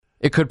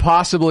It could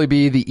possibly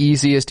be the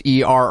easiest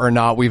ER or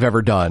not we've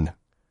ever done.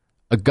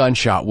 A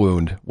gunshot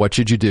wound. What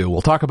should you do?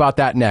 We'll talk about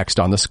that next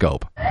on The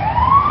Scope.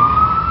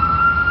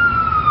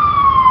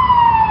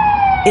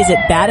 Is it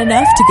bad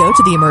enough to go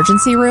to the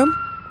emergency room?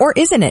 Or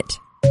isn't it?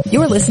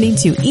 You're listening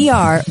to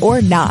ER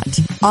or Not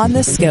on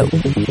The Scope.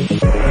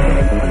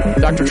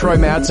 Dr. Troy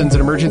Madsen's an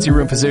emergency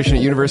room physician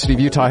at University of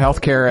Utah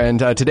Healthcare,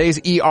 and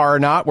today's ER or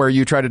Not, where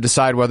you try to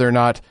decide whether or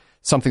not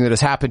something that has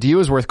happened to you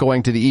is worth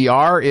going to the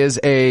ER, is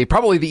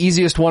probably the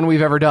easiest one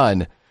we've ever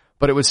done.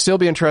 But it would still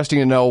be interesting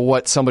to know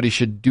what somebody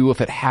should do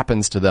if it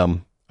happens to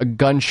them. A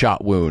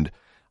gunshot wound.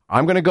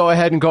 I'm going to go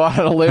ahead and go out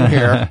on a limb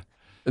here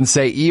and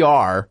say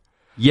ER.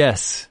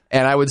 Yes.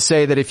 And I would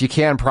say that if you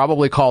can,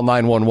 probably call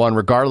 911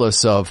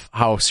 regardless of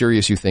how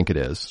serious you think it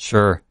is.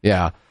 Sure.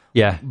 Yeah.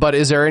 Yeah. But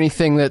is there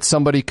anything that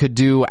somebody could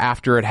do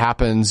after it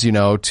happens,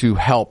 to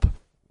help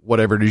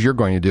whatever it is you're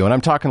going to do? And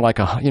I'm talking like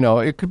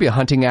it could be a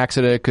hunting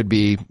accident. It could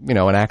be, an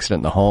accident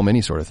in the home,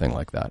 any sort of thing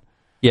like that.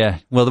 Yeah.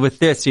 Well, with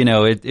this,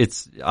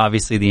 it's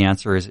obviously the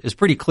answer is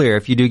pretty clear.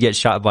 If you do get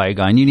shot by a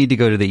gun, you need to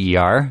go to the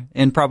ER,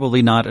 and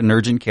probably not an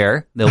urgent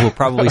care. They will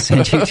probably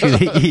send you to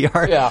the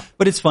ER. Yeah.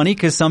 But it's funny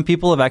because some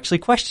people have actually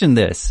questioned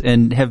this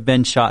and have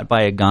been shot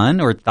by a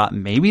gun, or thought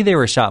maybe they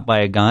were shot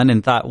by a gun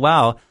and thought,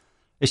 wow,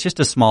 it's just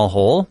a small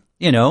hole,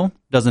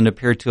 doesn't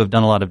appear to have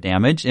done a lot of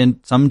damage.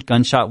 And some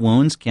gunshot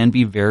wounds can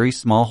be very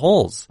small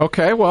holes.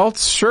 Okay, well,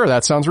 sure,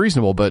 that sounds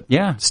reasonable, but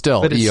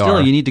still, but ER.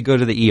 Still, you need to go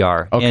to the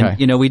ER. Okay.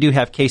 And, we do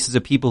have cases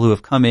of people who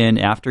have come in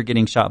after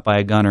getting shot by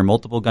a gun or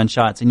multiple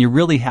gunshots, and you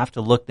really have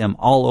to look them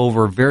all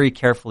over very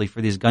carefully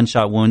for these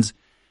gunshot wounds,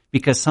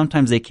 because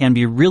sometimes they can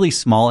be really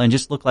small and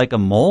just look like a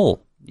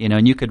mole,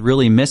 and you could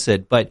really miss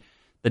it, but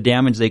the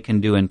damage they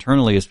can do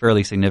internally is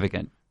fairly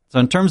significant. So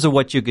in terms of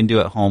what you can do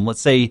at home,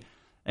 let's say,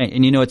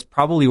 and it's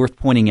probably worth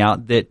pointing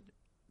out that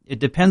it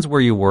depends where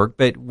you work,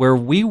 but where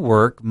we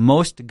work,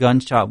 most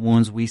gunshot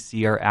wounds we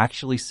see are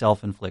actually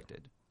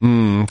self-inflicted,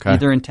 okay.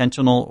 Either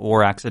intentional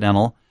or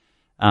accidental.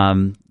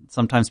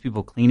 Sometimes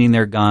people cleaning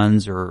their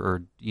guns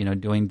or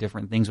doing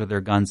different things with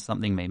their guns,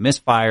 something may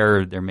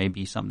misfire, there may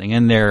be something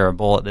in there, or a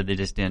bullet that they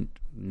just didn't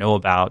know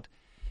about,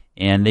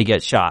 and they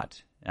get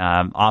shot.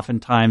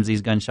 Oftentimes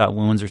these gunshot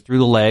wounds are through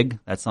the leg.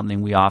 That's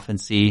something we often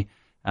see,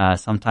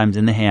 sometimes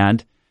in the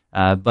hand.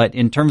 But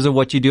in terms of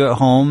what you do at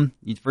home,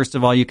 first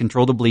of all, you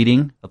control the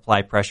bleeding,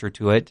 apply pressure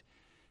to it.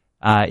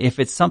 If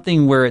it's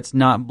something where it's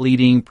not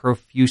bleeding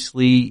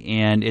profusely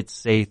and it's,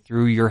 say,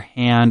 through your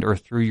hand or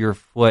through your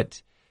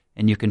foot,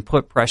 and you can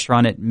put pressure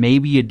on it,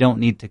 maybe you don't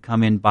need to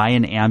come in by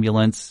an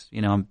ambulance.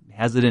 I'm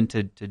hesitant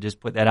to just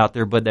put that out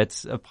there, but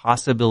that's a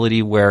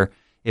possibility where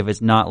if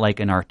it's not like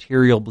an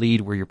arterial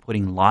bleed where you're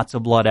putting lots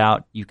of blood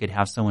out, you could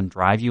have someone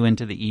drive you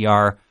into the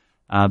ER.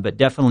 But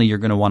definitely you're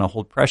going to want to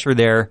hold pressure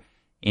there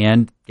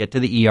and get to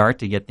the ER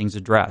to get things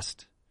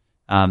addressed.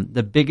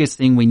 The biggest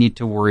thing we need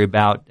to worry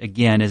about,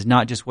 again, is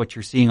not just what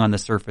you're seeing on the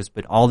surface,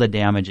 but all the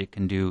damage it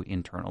can do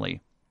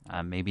internally.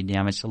 Maybe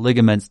damage to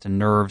ligaments, to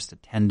nerves, to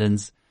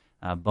tendons,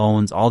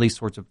 bones, all these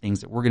sorts of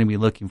things that we're going to be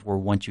looking for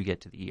once you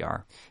get to the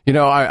ER.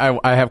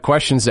 I have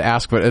questions to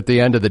ask, but at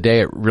the end of the day,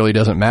 it really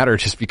doesn't matter,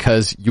 just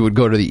because you would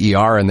go to the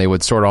ER and they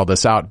would sort all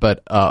this out.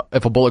 But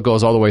if a bullet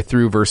goes all the way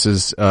through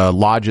versus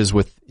lodges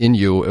within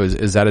you,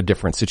 is that a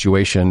different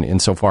situation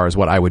insofar as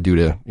what I would do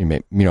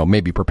to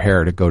maybe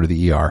prepare to go to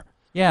the ER?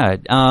 Yeah.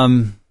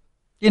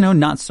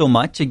 Not so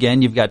much.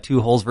 Again, you've got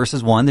two holes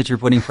versus one that you're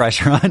putting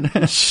pressure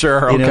on.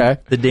 Sure, okay.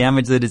 The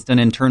damage that is done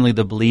internally,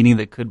 the bleeding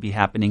that could be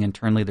happening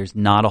internally, there's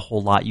not a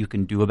whole lot you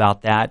can do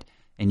about that,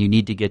 and you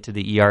need to get to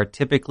the ER.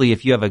 Typically,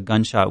 if you have a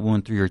gunshot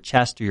wound through your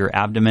chest or your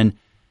abdomen,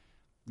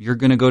 you're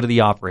going to go to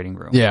the operating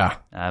room. Yeah.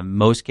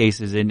 Most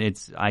cases, and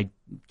I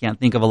can't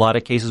think of a lot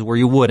of cases where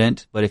you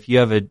wouldn't, but if you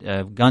have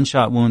a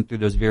gunshot wound through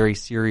those very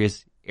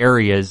serious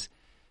areas,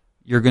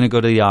 you're going to go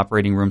to the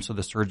operating room so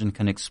the surgeon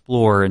can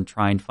explore and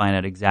try and find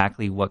out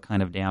exactly what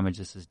kind of damage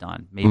this has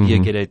done. Maybe you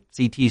get a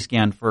CT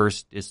scan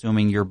first,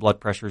 assuming your blood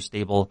pressure is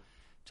stable,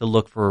 to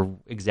look for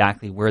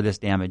exactly where this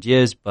damage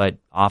is, but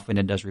often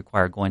it does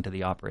require going to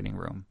the operating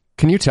room.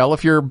 Can you tell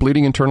if you're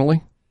bleeding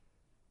internally?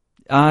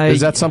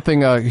 Is that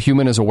something a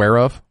human is aware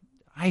of?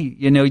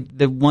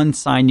 The one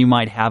sign you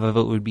might have of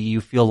it would be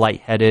you feel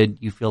lightheaded,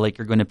 you feel like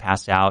you're going to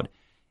pass out.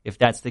 If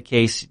that's the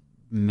case,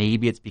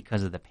 maybe it's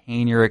because of the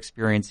pain you're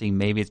experiencing.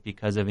 Maybe it's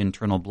because of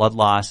internal blood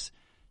loss.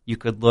 You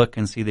could look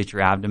and see that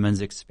your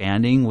abdomen's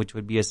expanding, which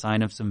would be a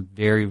sign of some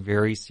very,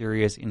 very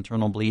serious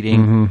internal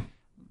bleeding.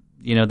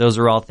 Those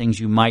are all things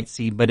you might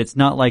see, but it's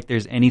not like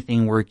there's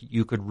anything where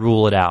you could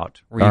rule it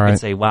out, where you could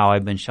say, wow,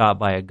 I've been shot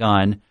by a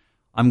gun,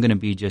 I'm going to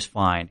be just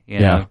fine.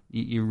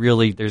 You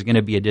really, there's going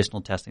to be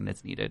additional testing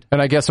that's needed.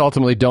 And I guess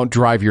ultimately don't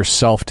drive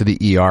yourself to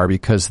the ER,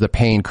 because the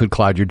pain could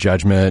cloud your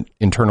judgment.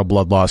 Internal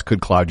blood loss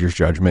could cloud your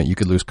judgment. You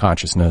could lose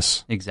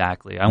consciousness.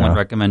 Exactly. I wouldn't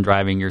recommend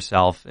driving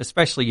yourself,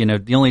 especially,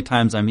 the only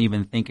times I'm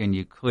even thinking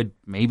you could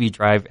maybe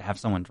have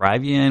someone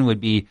drive you in would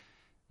be,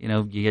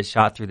 you get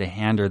shot through the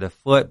hand or the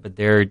foot, but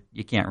there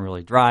you can't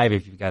really drive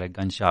if you've got a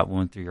gunshot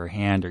wound through your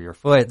hand or your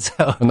foot. So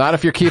well, not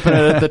if you're keeping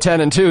it at the 10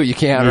 and 2, you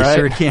can't, right?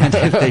 You sure can't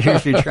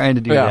if you're trying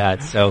to do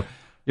that. So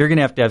you're going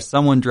to have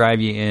someone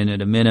drive you in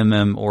at a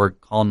minimum or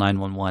call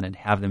 911 and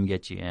have them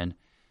get you in,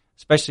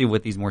 especially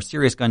with these more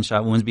serious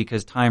gunshot wounds,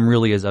 because time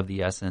really is of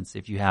the essence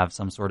if you have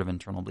some sort of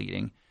internal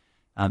bleeding.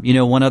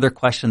 One other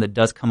question that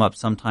does come up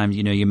sometimes,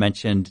 you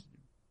mentioned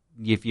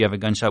if you have a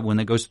gunshot wound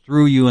that goes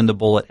through you and the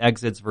bullet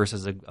exits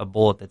versus a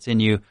bullet that's in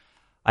you.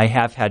 I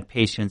have had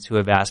patients who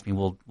have asked me,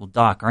 well,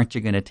 doc, aren't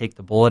you going to take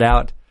the bullet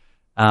out?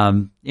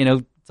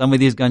 Some of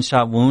these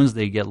gunshot wounds,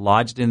 they get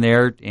lodged in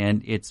there,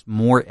 and it's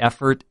more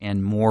effort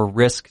and more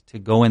risk to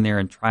go in there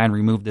and try and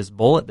remove this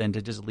bullet than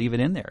to just leave it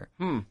in there.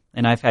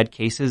 And I've had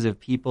cases of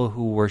people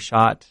who were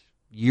shot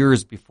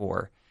years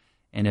before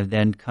and have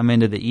then come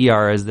into the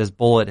ER as this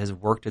bullet has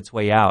worked its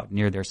way out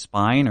near their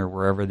spine or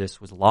wherever this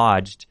was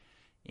lodged.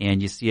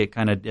 And you see it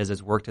kind of as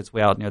it's worked its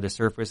way out near the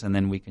surface, and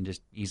then we can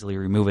just easily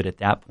remove it at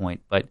that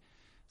point. But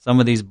some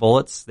of these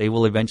bullets, they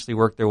will eventually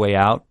work their way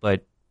out,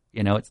 but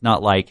it's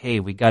not like, hey,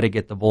 we got to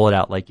get the bullet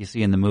out like you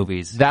see in the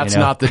movies. That's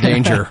not the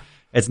danger.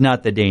 It's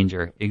not the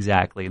danger,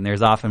 exactly. And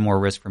there's often more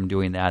risk from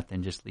doing that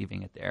than just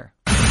leaving it there.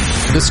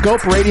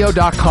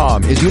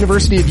 TheScopeRadio.com is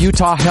University of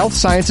Utah Health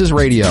Sciences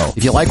Radio.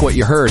 If you like what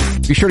you heard,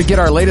 be sure to get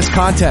our latest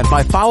content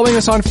by following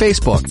us on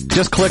Facebook.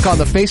 Just click on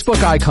the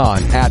Facebook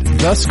icon at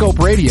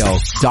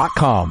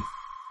TheScopeRadio.com.